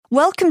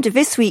Welcome to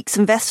this week's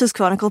Investors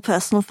Chronicle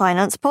Personal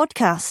Finance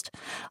podcast.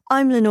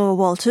 I'm Lenora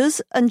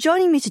Walters, and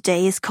joining me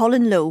today is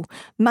Colin Lowe,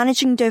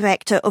 Managing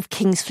Director of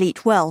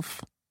Kingsfleet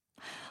Wealth.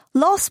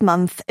 Last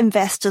month,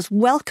 investors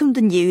welcomed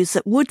the news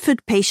that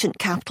Woodford Patient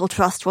Capital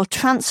Trust will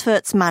transfer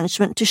its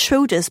management to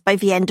Schroders by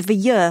the end of the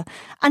year,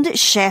 and its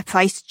share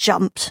price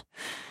jumped.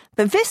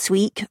 But this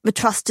week, the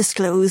trust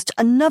disclosed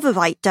another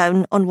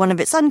write-down on one of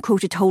its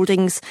unquoted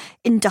holdings,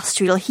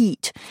 Industrial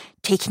Heat,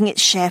 taking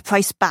its share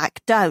price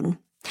back down.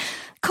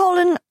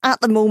 Colin,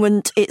 at the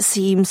moment, it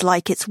seems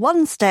like it's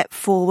one step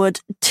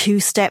forward,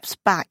 two steps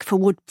back for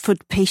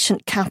Woodford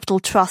Patient Capital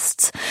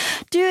Trusts.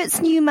 Do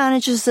its new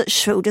managers at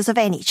Schroders have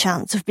any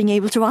chance of being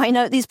able to iron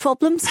out these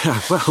problems?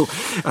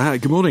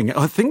 Good morning.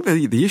 I think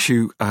the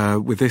issue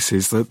with this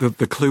is that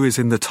the clue is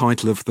in the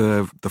title of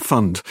the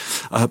fund,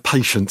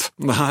 Patient.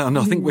 And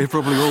I think we're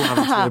probably all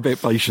having to be a bit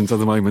patient at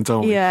the moment,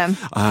 aren't we? Yeah.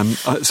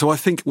 So I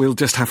think we'll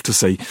just have to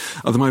see.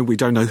 At the moment, we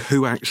don't know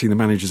who actually the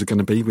managers are going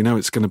to be. We know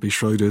it's going to be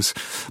Schroders,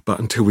 but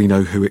until we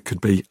know who it could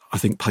be, I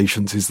think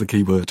patience is the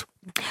key word.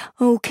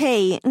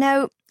 Okay.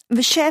 Now,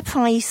 the share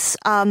price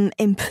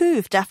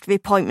improved after the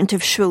appointment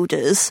of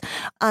Schroders,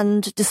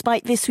 and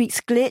despite this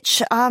week's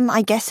glitch,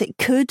 I guess it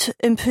could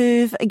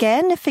improve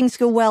again if things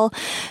go well.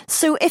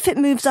 So if it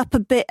moves up a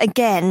bit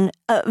again,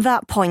 at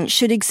that point,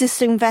 should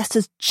existing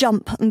investors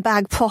jump and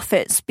bag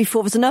profits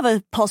before there's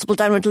another possible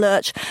downward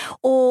lurch?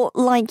 Or,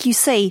 like you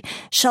say,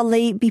 shall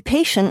they be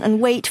patient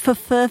and wait for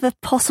further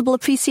possible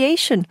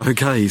appreciation?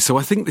 Okay, so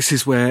I think this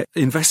is where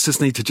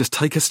investors need to just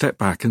take a step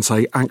back and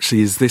say,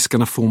 actually, is this going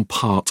to form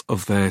part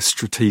of their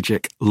strategic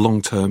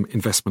long-term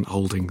investment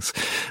holdings?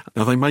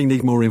 Now, they may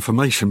need more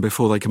information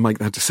before they can make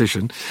that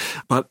decision,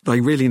 but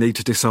they really need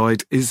to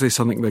decide, is this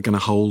something they're going to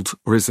hold,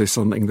 or is this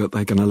something that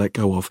they're going to let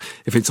go of?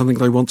 If it's something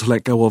they want to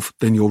let go of,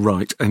 then you're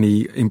right.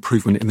 Any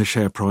improvement in the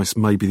share price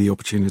may be the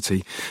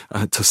opportunity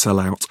to sell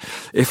out.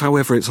 If,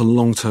 however, it's a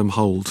long-term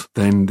hold,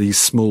 then these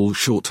small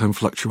short-term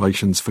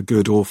fluctuations, for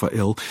good or for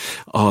ill,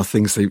 are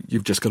things that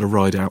you've just got to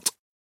ride out.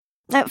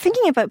 Now,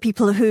 thinking about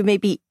people who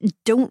maybe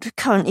don't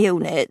currently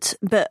own it,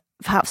 but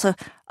perhaps are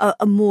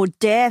more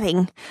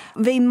daring,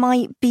 they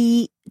might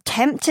be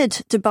tempted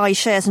to buy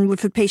shares in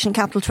Woodford Patient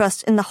Capital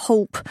Trust in the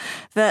hope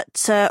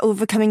that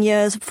over coming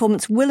years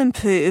performance will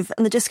improve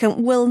and the discount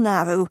will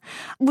narrow.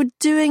 Would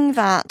doing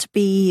that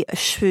be a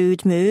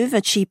shrewd move,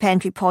 a cheap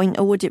entry point,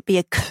 or would it be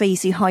a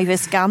crazy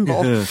high-risk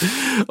gamble?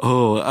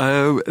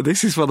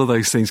 This is one of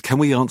those things. Can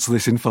we answer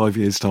this in 5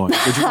 years' time?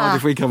 Would you mind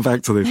if we come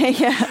back to this?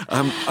 Yeah.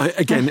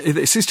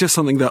 This is just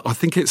something that I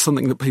think it's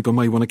something that people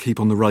may want to keep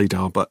on the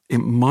radar, but it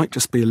might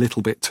just be a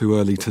little bit too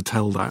early to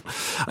tell that.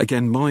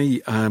 Again, my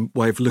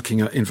way of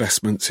looking at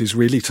investments is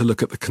really to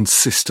look at the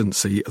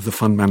consistency of the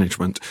fund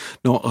management.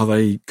 Not are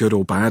they good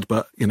or bad,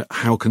 but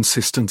how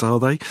consistent are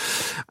they?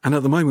 And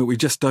at the moment, we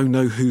just don't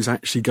know who's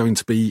actually going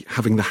to be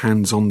having the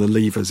hands on the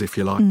levers, if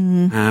you like.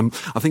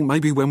 I think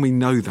maybe when we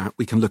know that,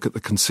 we can look at the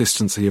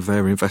consistency of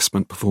their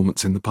investment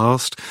performance in the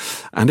past.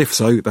 And if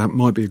so, that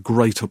might be a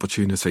great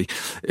opportunity.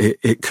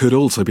 It could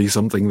also be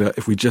something that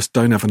if we just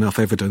don't have enough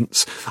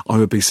evidence, I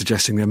would be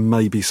suggesting there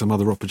may be some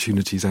other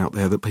opportunities out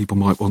there that people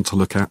might want to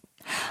look at.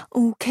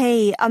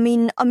 Okay, I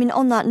mean,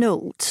 on that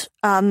note,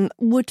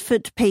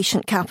 Woodford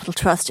Patient Capital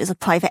Trust is a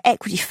private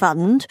equity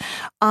fund.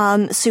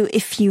 So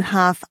if you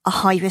have a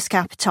high risk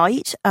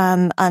appetite,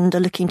 and are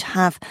looking to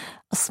have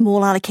a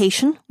small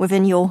allocation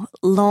within your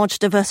large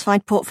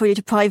diversified portfolio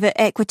to private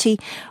equity,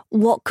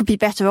 what could be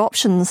better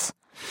options?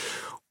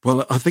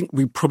 Well, I think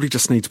we probably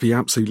just need to be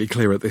absolutely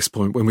clear at this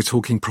point. When we're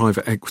talking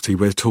private equity,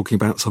 we're talking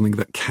about something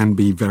that can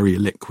be very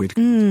liquid. It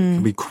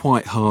can be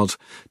quite hard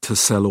to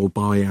sell or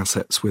buy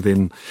assets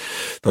within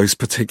those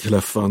particular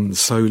funds.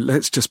 So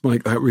let's just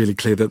make that really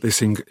clear that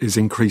this is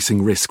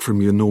increasing risk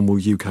from your normal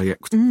UK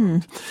equity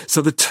fund.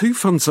 So the two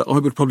funds that I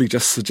would probably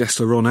just suggest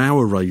are on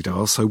our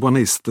radar. So one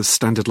is the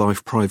Standard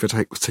Life Private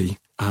Equity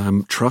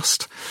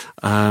Trust,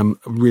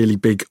 really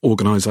big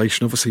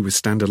organisation, obviously with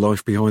Standard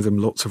Life behind them,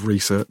 lots of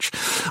research.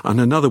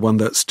 And another one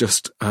that's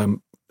just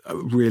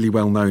really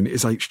well known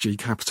is HG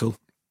Capital.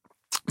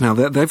 Now,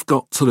 they've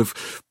got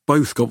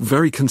both got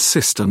very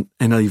consistent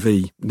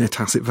NAV, net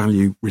asset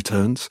value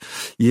returns,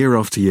 year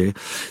after year.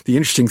 The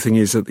interesting thing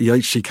is that the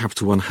HG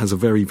Capital one has a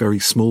very, very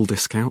small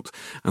discount,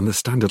 and the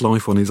Standard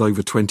Life one is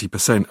over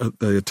 20% at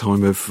the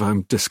time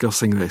of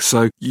discussing this.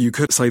 So you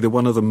could say that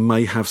one of them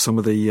may have some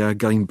of the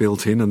gain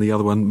built in, and the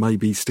other one may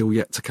be still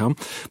yet to come,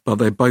 but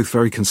they're both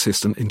very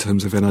consistent in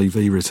terms of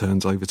NAV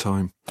returns over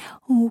time.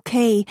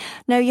 Okay.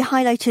 Now, you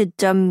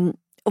highlighted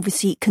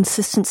obviously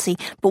consistency,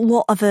 but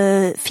what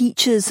other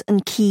features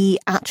and key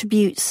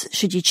attributes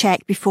should you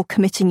check before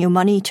committing your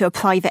money to a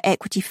private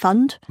equity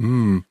fund?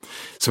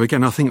 So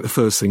again, I think the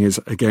first thing is,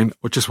 again,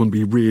 I just want to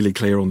be really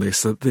clear on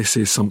this, that this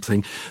is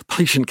something,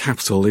 Patient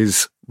Capital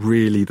is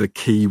really the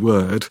key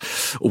word,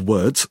 or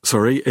words,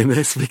 in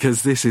this,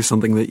 because this is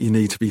something that you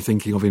need to be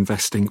thinking of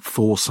investing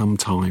for some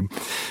time.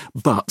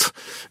 But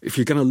if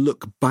you're going to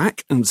look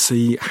back and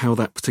see how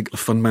that particular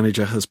fund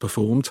manager has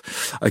performed,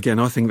 again,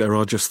 I think there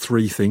are just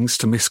three things,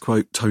 to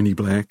misquote Tony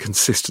Blair: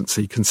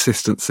 consistency,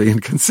 consistency,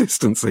 and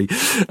consistency,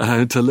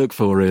 to look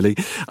for, really.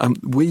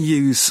 We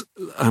use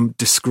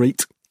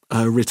discrete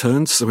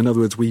returns. So in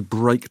other words, we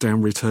break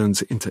down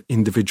returns into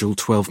individual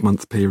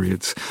 12-month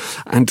periods.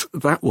 And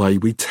that way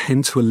we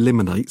tend to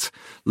eliminate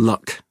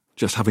luck,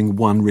 just having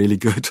one really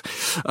good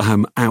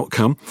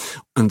outcome,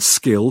 and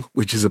skill,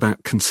 which is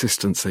about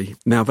consistency.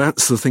 Now,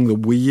 that's the thing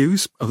that we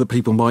use. Other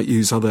people might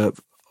use other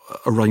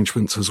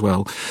arrangements as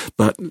well,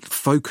 but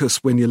focus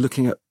when you're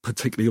looking at,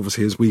 particularly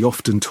obviously as we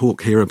often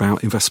talk here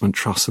about investment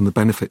trusts and the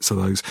benefits of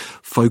those,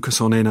 focus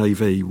on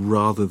NAV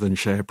rather than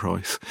share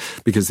price,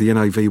 because the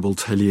NAV will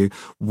tell you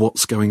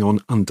what's going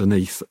on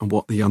underneath and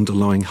what the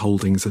underlying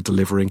holdings are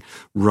delivering,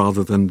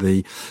 rather than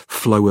the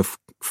flow of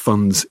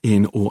funds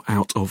in or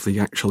out of the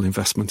actual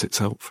investment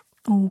itself.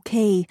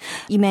 Okay.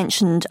 You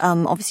mentioned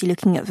obviously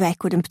looking at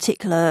record, in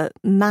particular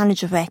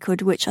manager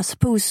record, which I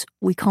suppose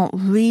we can't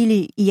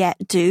really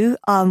yet do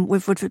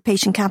with Woodford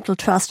Patient Capital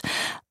Trust.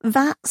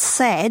 That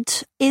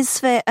said, is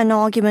there an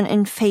argument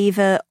in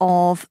favour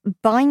of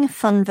buying a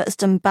fund that's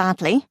done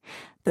badly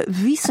but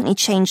recently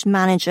changed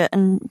manager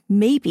and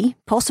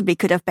possibly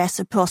could have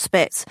better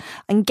prospects,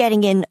 and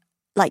getting in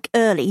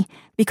early,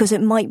 because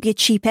it might be a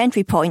cheap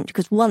entry point,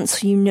 because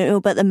once you know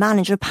about the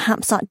manager,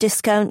 perhaps that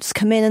discount's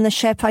come in and the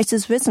share price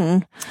has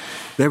risen?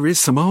 There is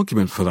some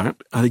argument for that.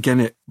 And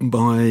again,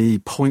 my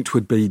point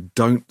would be,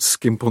 don't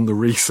skimp on the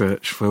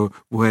research for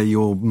where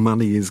your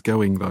money is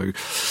going, though.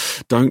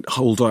 Don't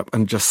hold up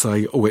and just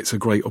say, oh, it's a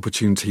great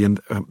opportunity, and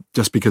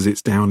just because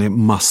it's down, it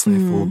must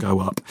therefore go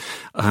up.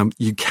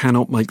 You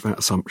cannot make that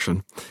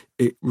assumption.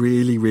 It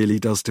really, really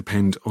does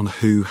depend on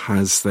who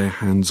has their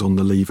hands on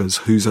the levers,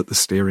 who's at the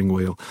steering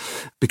wheel,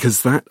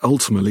 because that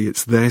ultimately,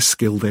 it's their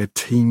skill, their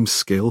team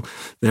skill,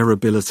 their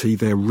ability,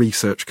 their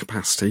research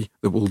capacity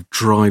that will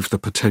drive the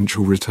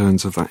potential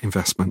returns of that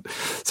investment.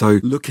 So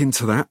look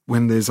into that.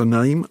 When there's a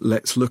name,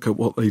 let's look at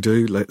what they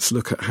do. Let's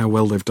look at how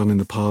well they've done in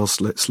the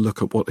past. Let's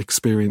look at what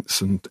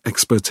experience and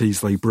expertise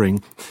they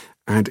bring.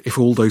 And if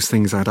all those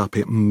things add up,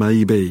 it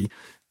may be,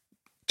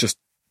 just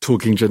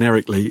talking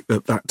generically,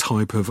 that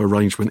type of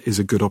arrangement is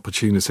a good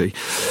opportunity.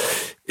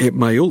 It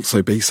may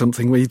also be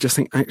something where you just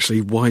think,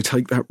 actually, why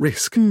take that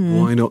risk?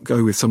 Why not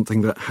go with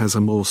something that has a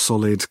more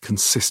solid,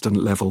 consistent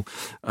level?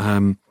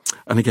 And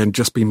again,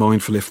 just be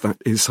mindful if that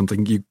is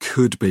something you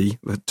could be,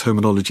 the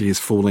terminology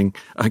is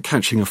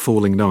catching a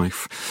falling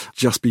knife.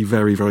 Just be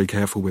very, very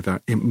careful with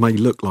that. It may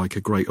look like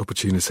a great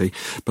opportunity,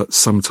 but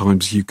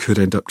sometimes you could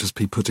end up just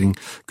be putting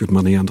good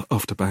money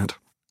after bad.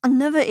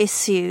 Another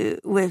issue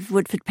with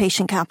Woodford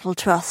Patient Capital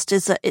Trust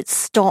is that it's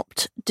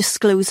stopped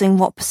disclosing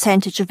what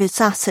percentage of its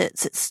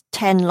assets its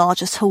 10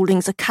 largest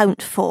holdings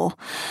account for.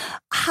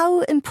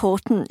 How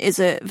important is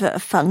it that a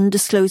fund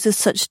discloses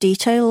such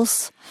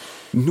details?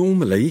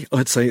 Normally,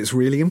 I'd say it's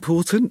really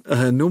important.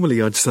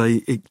 Normally, I'd say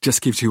it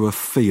just gives you a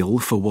feel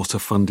for what a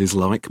fund is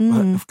like.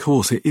 But of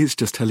course, it is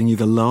just telling you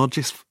the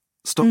largest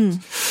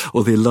stocks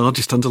or the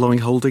largest underlying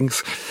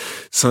holdings.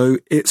 So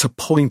it's a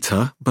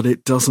pointer, but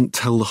it doesn't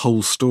tell the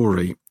whole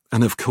story.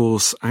 And of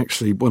course,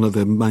 actually, one of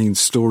the main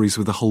stories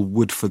with the whole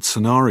Woodford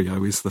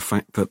scenario is the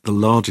fact that the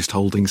largest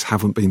holdings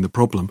haven't been the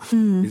problem.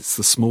 It's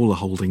the smaller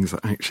holdings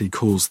that actually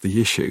cause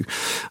the issue.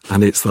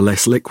 And it's the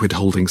less liquid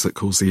holdings that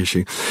cause the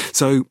issue.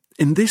 So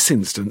in this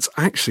instance,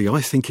 actually,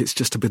 I think it's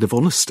just a bit of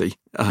honesty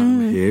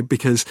here,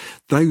 because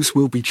those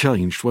will be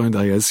changed, won't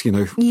they? As,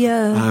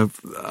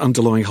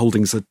 underlying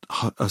holdings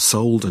are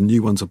sold and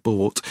new ones are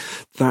bought,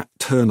 that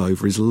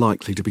turnover is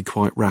likely to be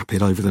quite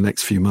rapid over the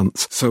next few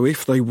months. So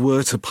if they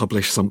were to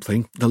publish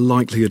something, the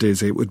likelihood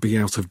is it would be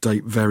out of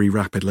date very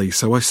rapidly.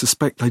 So I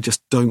suspect they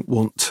just don't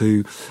want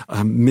to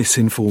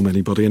misinform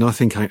anybody. And I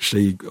think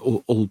actually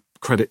all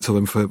credit to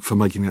them for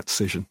making that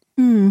decision.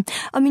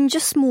 I mean,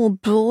 just more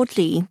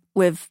broadly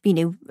with,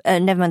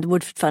 never mind the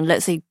Woodford Fund,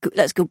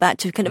 let's go back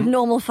to kind of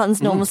normal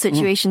funds, normal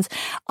situations.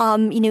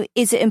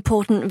 Is it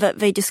important that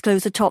they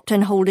disclose the top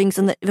 10 holdings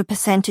and the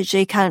percentage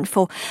they account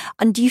for?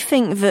 And do you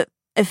think that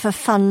if a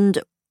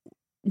fund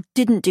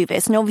didn't do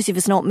this, and obviously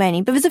there's not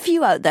many, but there's a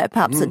few out there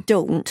perhaps that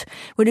don't,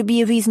 would it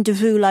be a reason to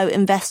rule out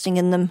investing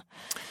in them?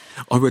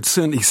 I would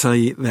certainly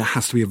say there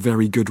has to be a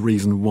very good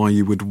reason why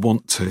you would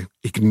want to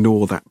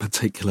ignore that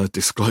particular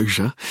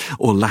disclosure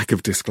or lack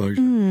of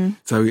disclosure.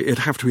 So it'd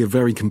have to be a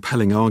very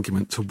compelling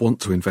argument to want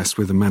to invest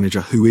with a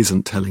manager who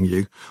isn't telling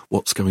you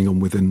what's going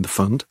on within the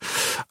fund.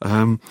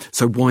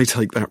 So why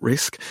take that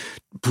risk?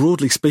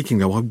 Broadly speaking,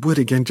 though, I would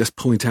again just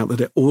point out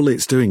that all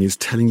it's doing is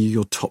telling you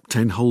your top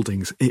 10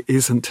 holdings. It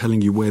isn't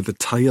telling you where the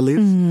tail is.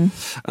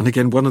 And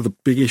again, one of the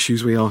big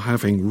issues we are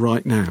having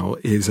right now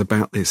is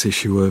about this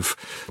issue of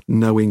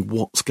knowing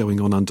what's going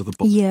on under the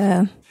bonnet.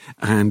 Yeah.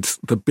 And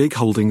the big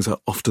holdings are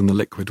often the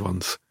liquid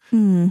ones.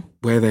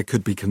 Where there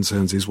could be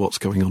concerns is what's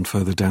going on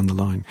further down the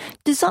line.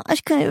 Does that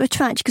kind of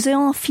attract, because there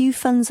are a few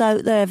funds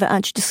out there that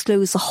actually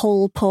disclose the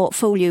whole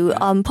portfolio,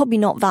 probably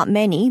not that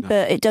many,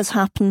 but it does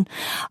happen.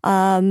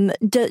 Are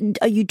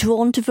you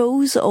drawn to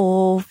those,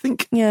 or? I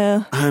think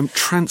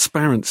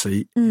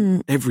transparency,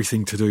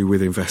 everything to do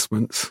with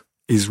investments,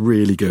 is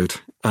really good.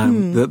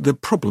 The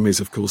problem is,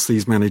 of course,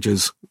 these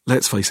managers,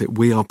 let's face it,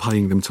 we are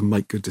paying them to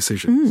make good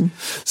decisions.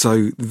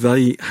 So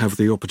they have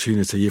the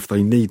opportunity, if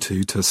they need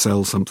to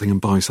sell something and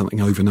buy something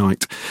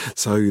overnight.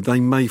 So they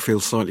may feel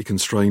slightly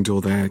constrained,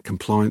 or their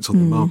compliance or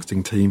their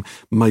marketing team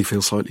may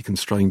feel slightly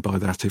constrained by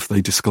that if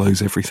they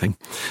disclose everything.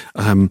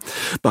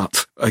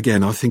 But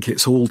again, I think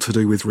it's all to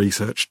do with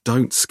research.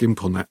 Don't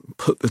skimp on that.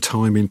 Put the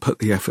time in, put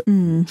the effort.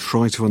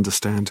 Try to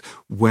understand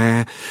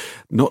where,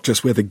 not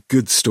just where the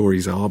good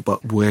stories are,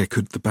 but where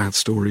could the bad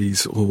stories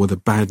or the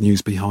bad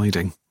news be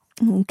hiding.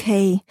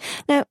 Okay.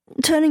 Now,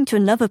 turning to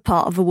another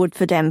part of the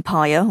Woodford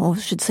Empire, or I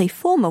should say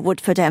former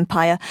Woodford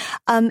Empire,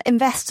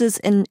 investors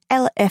in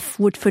LF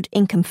Woodford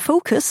Income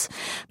Focus,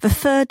 the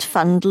third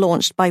fund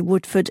launched by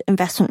Woodford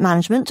Investment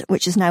Management,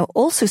 which is now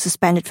also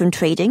suspended from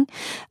trading,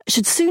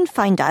 should soon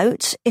find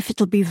out if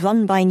it'll be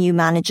run by a new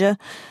manager,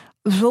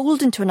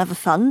 rolled into another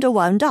fund, or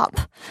wound up.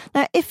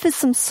 Now, if there's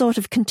some sort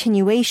of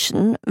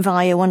continuation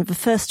via one of the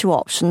first two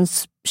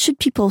options, should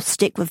people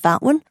stick with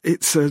that one?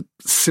 It's a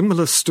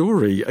similar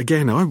story.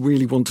 Again, I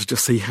really want to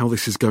just see how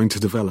this is going to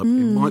develop. It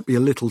might be a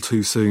little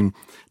too soon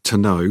to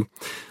know.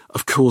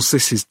 Of course,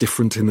 this is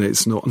different in that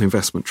it's not an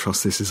investment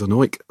trust. This is an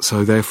OIC,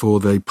 so therefore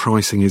the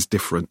pricing is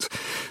different.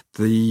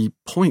 The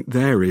point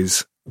there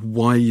is,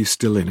 why are you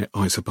still in it,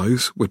 I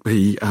suppose, would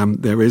be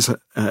there is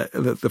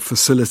the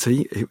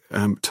facility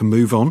to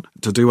move on,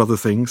 to do other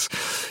things,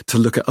 to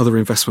look at other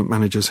investment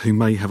managers who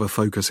may have a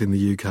focus in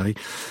the UK.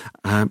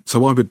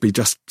 So I would be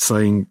just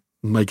saying,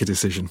 make a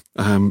decision.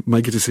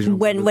 Make a decision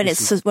when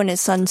it's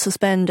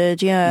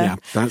unsuspended. Yeah,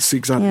 that's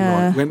exactly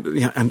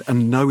right.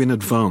 And know in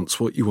advance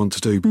what you want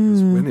to do,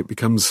 because when it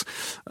becomes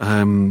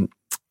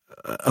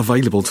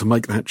available to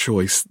make that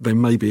choice, there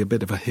may be a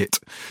bit of a hit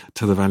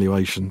to the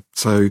valuation.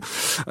 So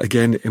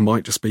again, it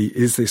might just be,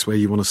 is this where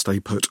you want to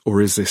stay put,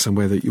 or is this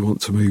somewhere that you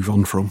want to move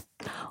on from?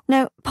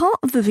 Now, part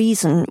of the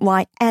reason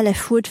why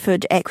LF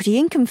Woodford Equity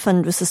Income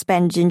Fund was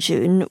suspended in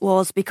June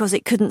was because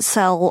it couldn't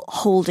sell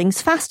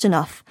holdings fast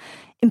enough,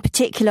 in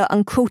particular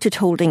unquoted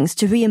holdings,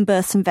 to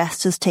reimburse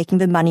investors taking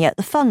the money out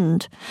the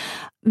fund.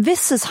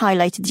 This has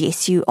highlighted the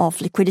issue of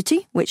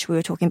liquidity, which we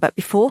were talking about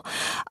before.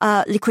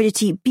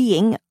 Liquidity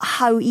being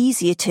how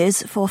easy it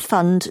is for a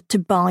fund to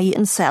buy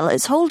and sell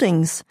its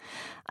holdings.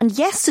 And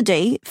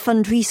yesterday,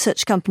 fund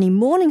research company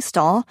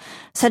Morningstar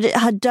said it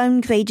had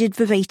downgraded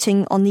the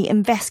rating on the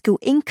Invesco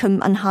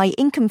income and high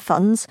income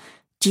funds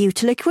due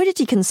to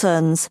liquidity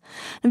concerns.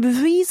 And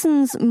the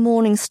reasons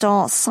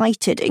Morningstar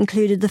cited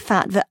included the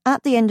fact that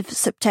at the end of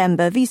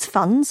September, these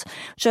funds,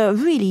 which are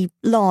really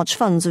large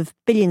funds of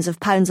billions of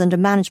pounds under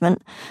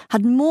management,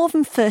 had more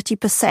than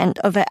 30%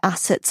 of their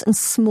assets in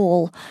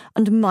small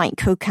and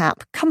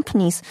micro-cap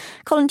companies.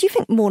 Colin, do you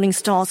think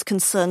Morningstar's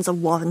concerns are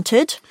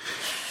warranted?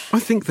 I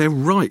think they're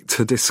right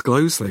to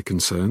disclose their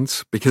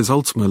concerns, because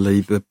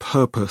ultimately the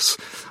purpose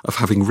of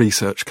having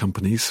research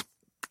companies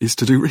is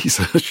to do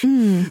research.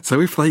 So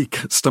if they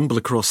stumble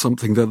across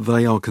something that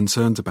they are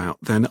concerned about,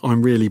 then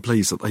I'm really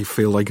pleased that they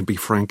feel they can be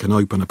frank and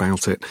open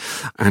about it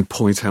and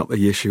point out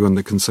the issue and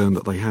the concern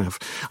that they have.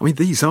 I mean,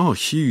 these are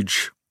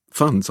huge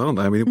funds, aren't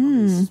they? I mean,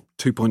 one is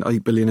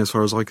 2.8 billion as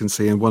far as I can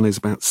see, and one is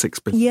about 6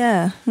 billion.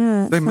 Yeah.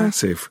 They're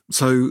massive.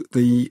 So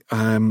the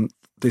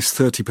this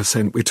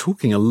 30%, we're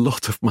talking a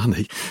lot of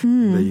money,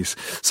 these.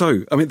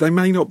 So, I mean, they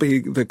may not be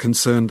the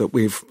concern that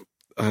we've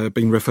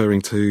been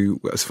referring to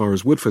as far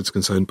as Woodford's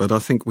concerned, but I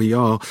think we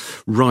are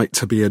right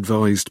to be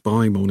advised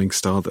by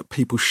Morningstar that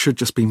people should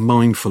just be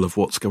mindful of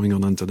what's going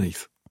on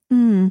underneath.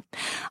 I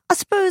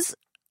suppose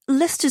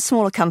listed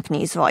smaller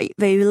companies, right,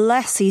 they're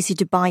less easy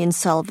to buy and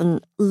sell than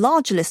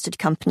larger listed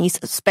companies,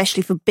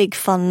 especially for big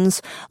funds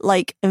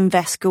like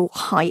Invesco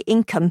High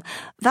Income.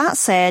 That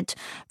said,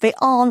 they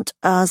aren't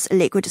as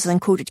liquid as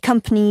unquoted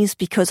companies,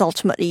 because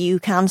ultimately you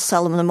can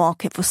sell them in the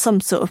market for some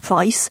sort of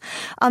price.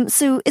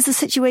 So is the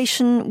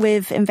situation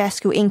with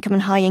Invesco Income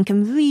and High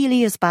Income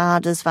really as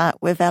bad as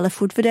that with LF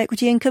Woodford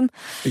Equity Income?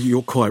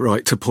 You're quite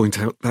right to point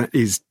out that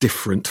is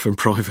different from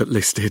private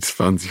listed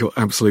funds. You're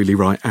absolutely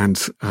right.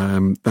 And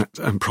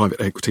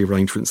private equity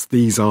arrangements,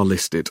 these are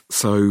listed.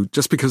 So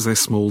just because they're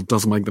small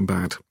doesn't make them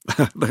bad.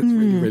 That's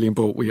really, really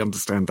important. We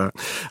understand that.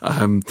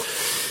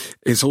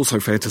 It's also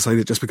fair to say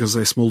that just because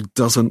they're small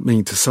doesn't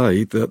mean to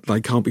say that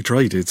they can't be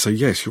traded. So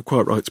yes, you're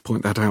quite right to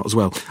point that out as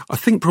well. I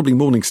think probably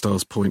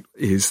Morningstar's point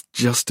is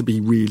just to be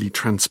really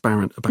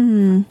transparent about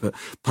that.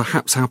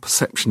 Perhaps our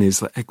perception is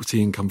that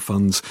equity income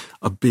funds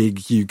are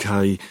big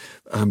UK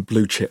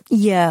blue chip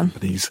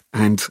companies,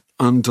 and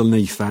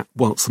underneath that,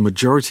 whilst the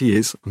majority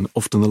is, and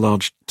often the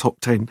large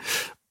top 10,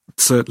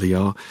 certainly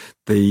are.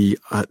 The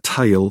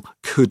tail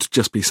could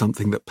just be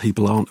something that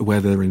people aren't aware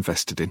they're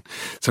invested in.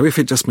 So if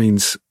it just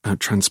means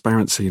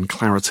transparency and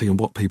clarity on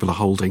what people are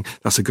holding,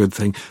 that's a good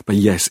thing. But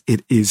yes,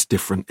 it is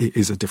different. It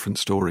is a different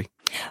story.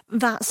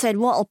 That said,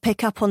 what I'll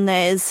pick up on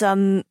there is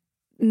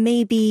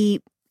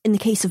maybe in the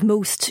case of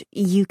most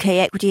UK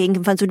equity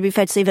income funds, would it be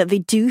fair to say that they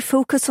do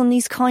focus on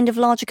these kind of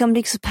larger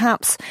companies?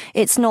 Perhaps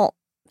it's not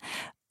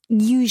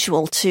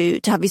usual to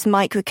have these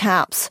micro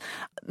caps.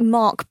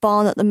 Mark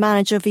Barnett, the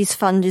manager of his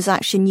fund, is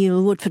actually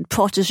Neil Woodford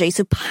protege,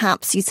 so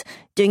perhaps he's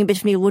doing a bit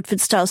of Neil Woodford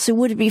style. So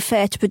would it be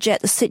fair to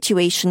project the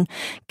situation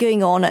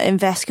going on at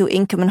Invesco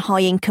Income and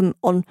High Income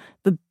on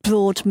the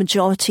broad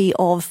majority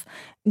of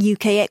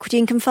UK equity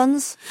income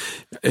funds?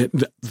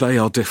 They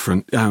are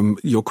different.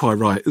 You're quite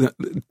right.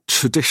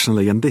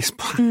 Traditionally, and this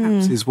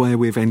perhaps is where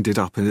we've ended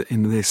up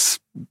in this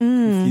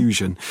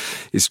confusion,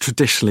 is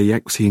traditionally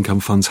equity income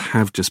funds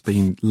have just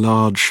been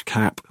large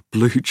cap,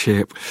 blue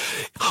chip,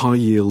 high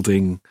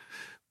yielding,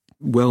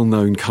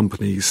 well-known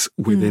companies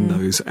within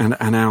those. And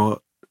our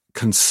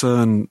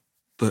concern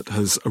that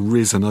has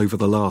arisen over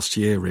the last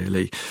year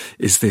really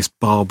is this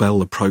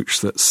barbell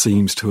approach that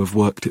seems to have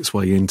worked its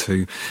way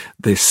into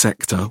this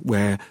sector,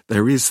 where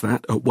there is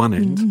that at one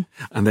end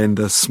and then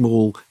the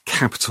small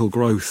capital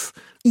growth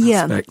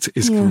aspect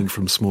is coming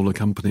from smaller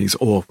companies,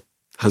 or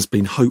has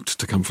been hoped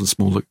to come from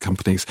smaller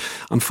companies.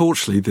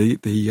 Unfortunately,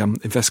 the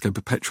Invesco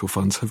Perpetual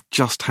funds have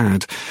just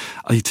had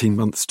 18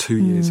 months, 2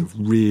 years of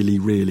really,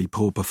 really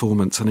poor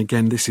performance. And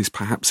again, this is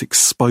perhaps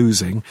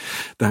exposing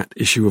that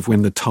issue of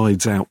when the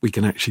tide's out, we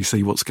can actually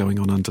see what's going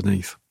on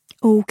underneath.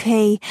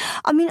 Okay.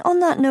 I mean, on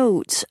that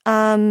note,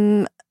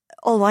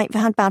 all right, they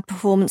had bad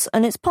performance,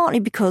 and it's partly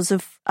because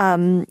of,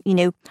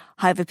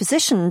 how they're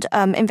positioned.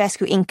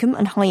 Invesco Income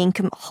and High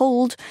Income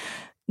hold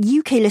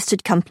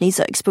UK-listed companies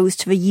that are exposed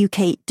to the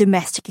UK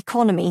domestic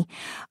economy.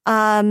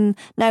 Now,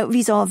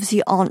 these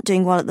obviously aren't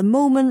doing well at the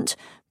moment,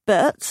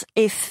 but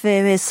if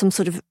there is some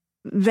sort of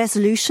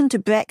resolution to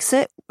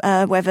Brexit,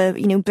 whether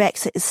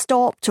Brexit is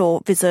stopped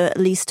or there's at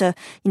least a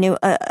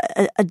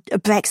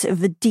Brexit of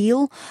the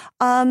deal,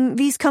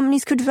 these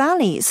companies could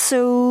rally.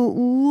 So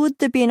would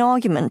there be an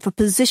argument for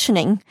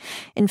positioning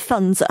in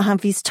funds that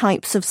have these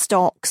types of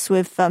stocks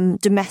with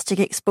domestic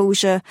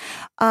exposure,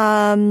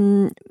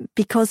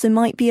 because there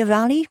might be a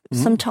rally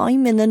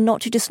sometime in the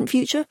not too distant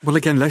future? Well,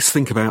 again, let's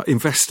think about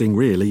investing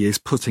really is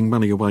putting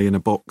money away in a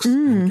box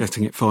and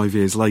getting it 5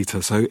 years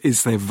later. So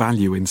is there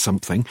value in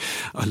something,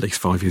 at least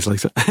 5 years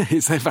later,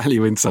 is there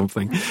value in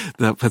something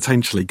that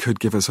potentially could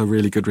give us a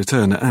really good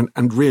return?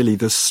 And really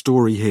the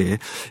story here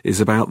is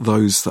about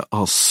those that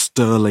are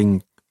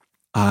sterling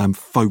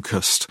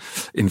focused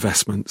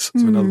investments.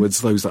 So in other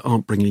words, those that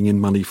aren't bringing in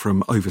money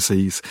from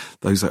overseas,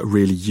 those that are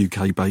really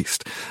UK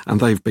based. And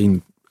they've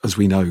been, as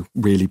we know,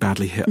 really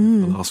badly hit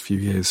over the last few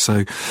years.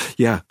 So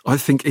yeah, I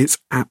think it's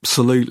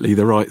absolutely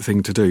the right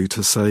thing to do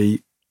to say,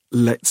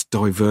 let's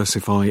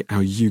diversify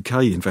our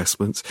UK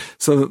investments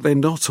so that they're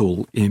not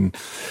all in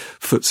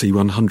FTSE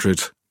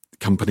 100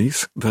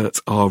 companies that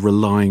are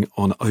relying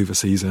on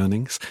overseas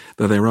earnings,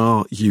 that there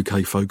are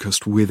UK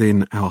focused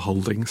within our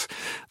holdings.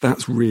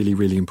 That's really,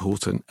 really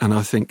important. And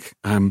I think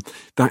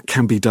that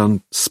can be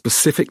done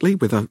specifically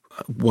with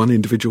one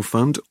individual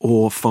fund,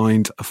 or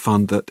find a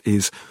fund that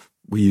is,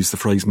 we use the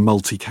phrase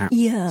multi-cap,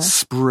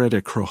 spread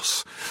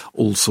across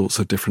all sorts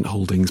of different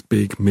holdings,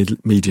 big,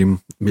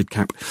 medium,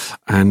 mid-cap,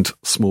 and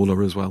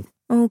smaller as well.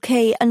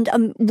 Okay, and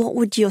what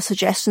would your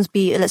suggestions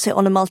be, let's say,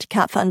 on a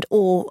multi-cap fund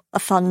or a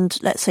fund,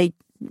 let's say,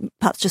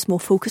 perhaps just more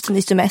focused on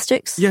these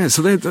domestics? Yeah,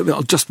 so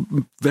I'll just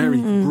very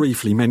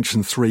briefly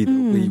mention three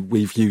that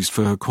we've used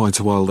for quite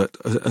a while that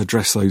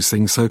address those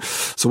things. So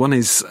one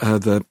is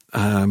the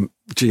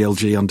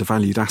GLG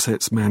Undervalued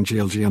Assets, Man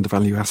GLG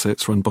Undervalued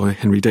Assets, run by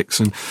Henry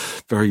Dixon.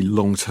 Very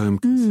long-term,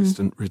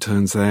 consistent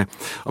returns there.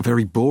 A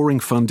very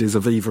boring fund is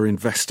Aviva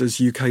Investors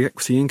UK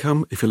Equity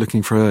Income. If you're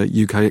looking for a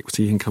UK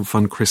equity income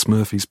fund, Chris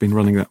Murphy's been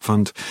running that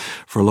fund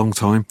for a long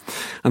time.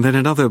 And then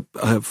another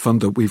fund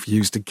that we've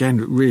used, again,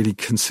 really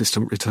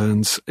consistent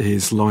returns,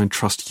 is Lion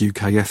Trust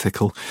UK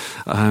Ethical.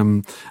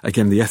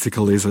 Again, the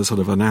ethical is a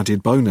sort of an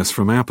added bonus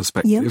from our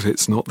perspective.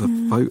 It's not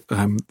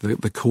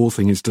the core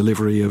thing is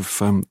delivery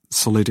of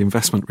solid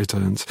investment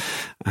returns,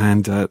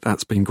 and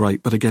that's been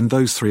great. But again,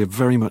 those three are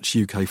very much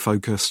UK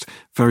focused,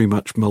 very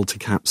much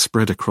multi-cap,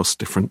 spread across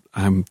different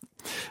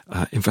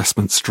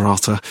investment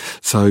strata.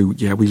 So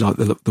yeah, we like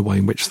the way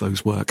in which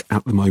those work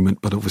at the moment,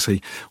 but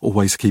obviously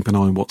always keep an eye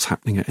on what's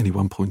happening at any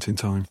one point in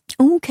time.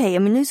 Okay, I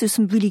mean, those are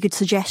some really good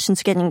suggestions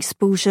for getting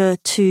exposure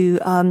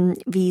to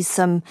these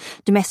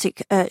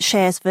domestic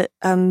shares that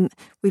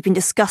we've been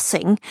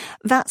discussing.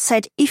 That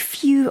said,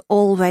 if you're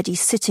already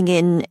sitting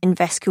in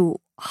Invesco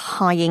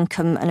High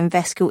Income and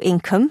Invesco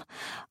Income,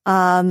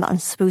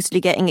 and supposedly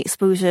getting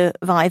exposure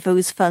via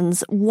those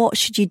funds, what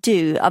should you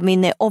do? I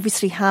mean, they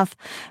obviously have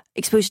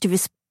exposure to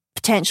this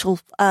potential,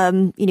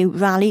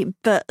 rally,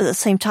 but at the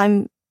same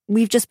time,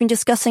 we've just been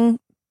discussing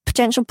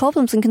potential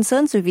problems and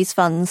concerns with these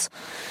funds?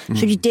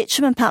 Should you ditch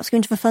them and perhaps go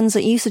into the funds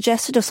that you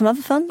suggested or some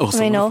other funds? Or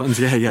some other funds,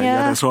 yeah.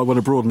 That's right. I want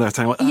to broaden that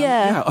out.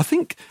 I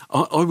think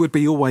I would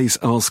be always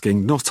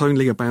asking not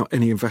only about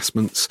any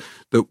investments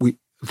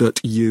that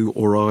you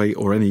or I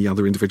or any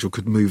other individual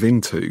could move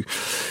into,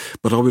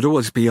 but I would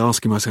always be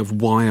asking myself,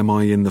 why am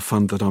I in the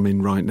fund that I'm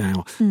in right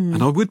now?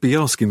 And I would be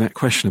asking that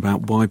question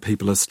about why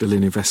people are still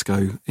in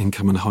Invesco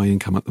Income and High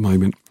Income at the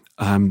moment.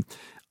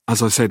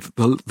 As I said,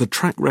 the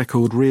track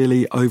record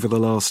really over the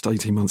last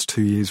 18 months,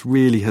 2 years,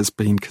 really has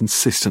been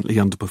consistently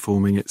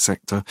underperforming its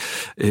sector.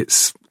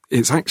 It's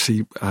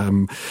actually,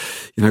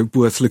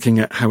 worth looking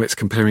at how it's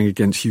comparing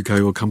against UK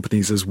oil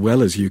companies as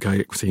well as UK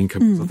equity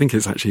income. I think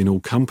it's actually in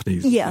all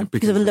companies. Yeah,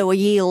 because of a lower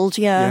yield,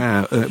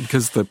 Yeah,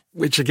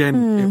 which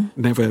again, it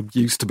never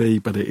used to be,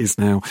 but it is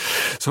now.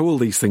 So all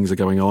these things are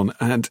going on,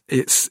 and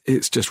it's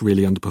just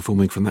really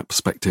underperforming from that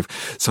perspective.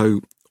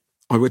 So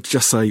I would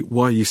just say,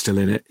 why are you still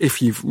in it?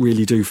 If you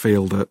really do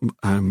feel that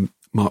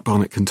Mark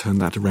Barnett can turn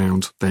that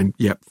around, then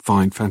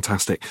fine,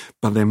 fantastic.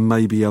 But there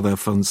may be other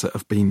funds that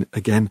have been,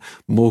 again,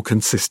 more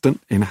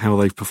consistent in how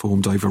they've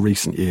performed over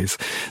recent years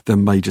that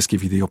may just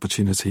give you the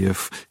opportunity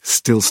of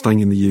still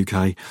staying in the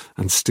UK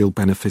and still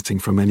benefiting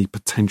from any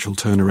potential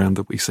turnaround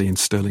that we see in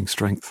sterling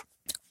strength.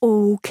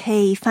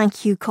 Okay,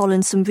 thank you,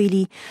 Colin. Some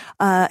really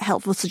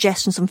helpful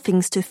suggestions on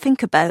things to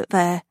think about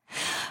there.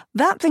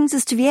 That brings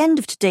us to the end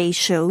of today's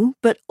show,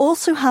 but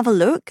also have a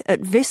look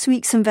at this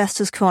week's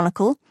Investors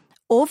Chronicle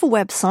or the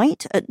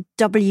website at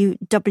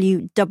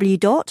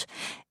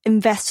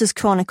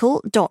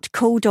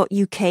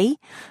www.investorschronicle.co.uk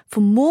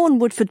for more on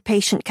Woodford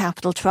Patient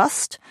Capital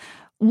Trust,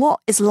 what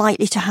is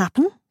likely to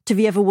happen to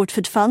the other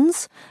Woodford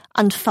funds,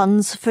 and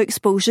funds for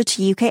exposure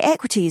to UK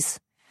equities.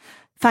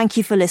 Thank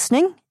you for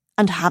listening,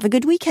 and have a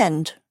good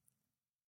weekend.